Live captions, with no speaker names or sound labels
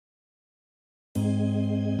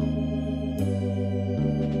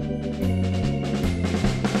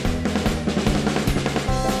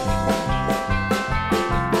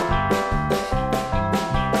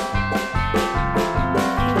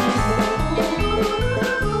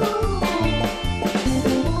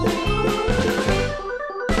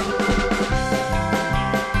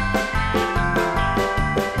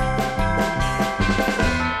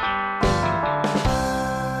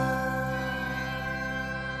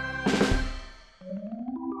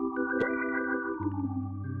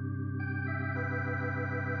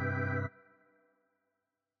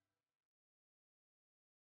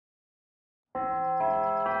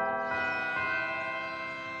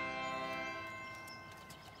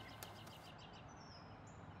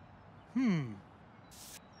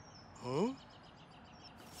Huh?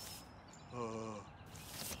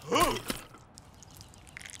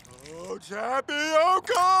 Oh,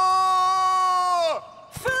 tapioca!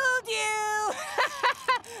 Fooled you!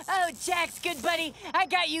 Oh, Jax, good buddy, I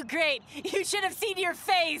got you great. You should have seen your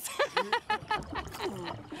face. That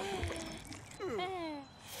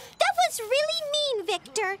was really mean,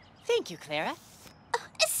 Victor. Thank you, Clara.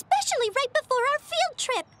 Especially right before our field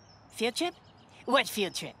trip. Field trip? What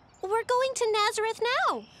field trip? We're going to Nazareth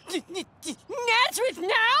now. Nazareth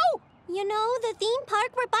now? You know, the theme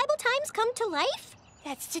park where Bible times come to life?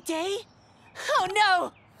 That's today? Oh,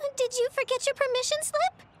 no! Did you forget your permission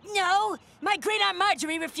slip? No! My great-aunt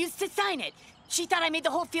Marjorie refused to sign it. She thought I made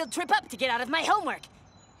the whole field trip up to get out of my homework.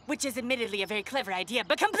 Which is admittedly a very clever idea,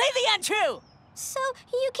 but completely untrue! So,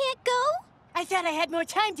 you can't go? I thought I had more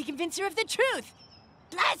time to convince her of the truth.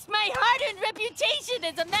 Blast my hard-earned reputation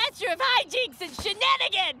as a master of hijinks and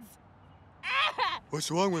shenanigans! What's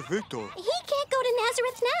wrong with Victor? He can't go to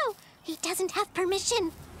Nazareth now. He doesn't have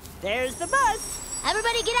permission. There's the bus.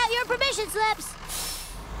 Everybody get out your permission slips.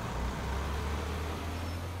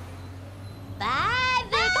 Bye,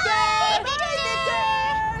 Victor! Bye, Victor!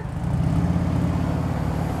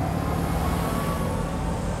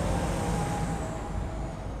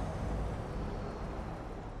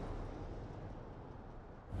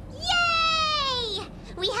 Yay!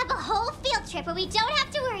 We have a whole field trip where we don't have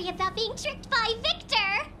to worry about being tricked by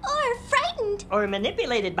Victor. Or frightened. Or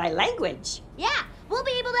manipulated by language. Yeah, we'll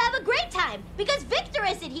be able to have a great time because Victor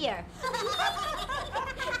isn't here.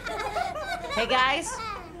 Hey guys,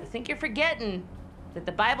 I think you're forgetting that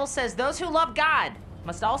the Bible says those who love God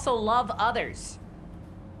must also love others.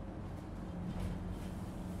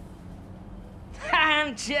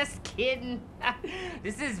 I'm just kidding.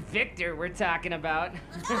 This is Victor we're talking about.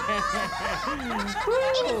 I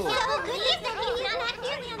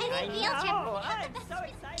know, I'm so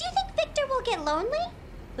excited. Do you think Victor will get lonely?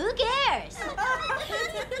 Who cares?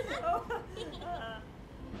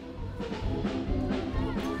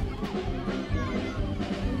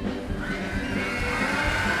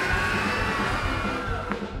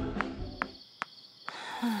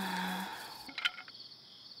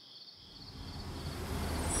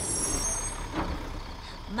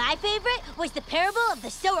 My favorite was the parable of the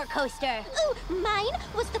sower coaster. Ooh, mine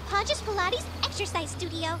was the Pontius Pilates exercise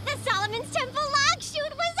studio. The Solomon's Temple log shoot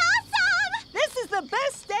was awesome! This is the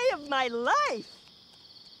best day of my life.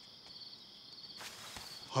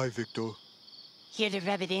 Hi, Victor. Here to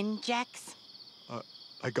rub it in, Jax?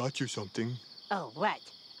 I got you something. Oh, what?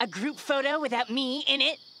 A group photo without me in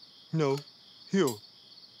it? No. Here.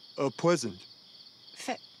 A present.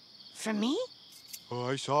 For me? Oh,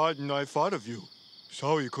 I saw it and I thought of you.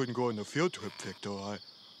 Sorry you couldn't go on the field trip, Victor.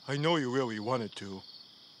 I know you really wanted to.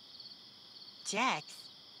 Jax?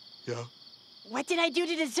 Yeah? What did I do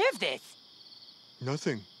to deserve this?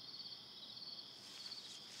 Nothing.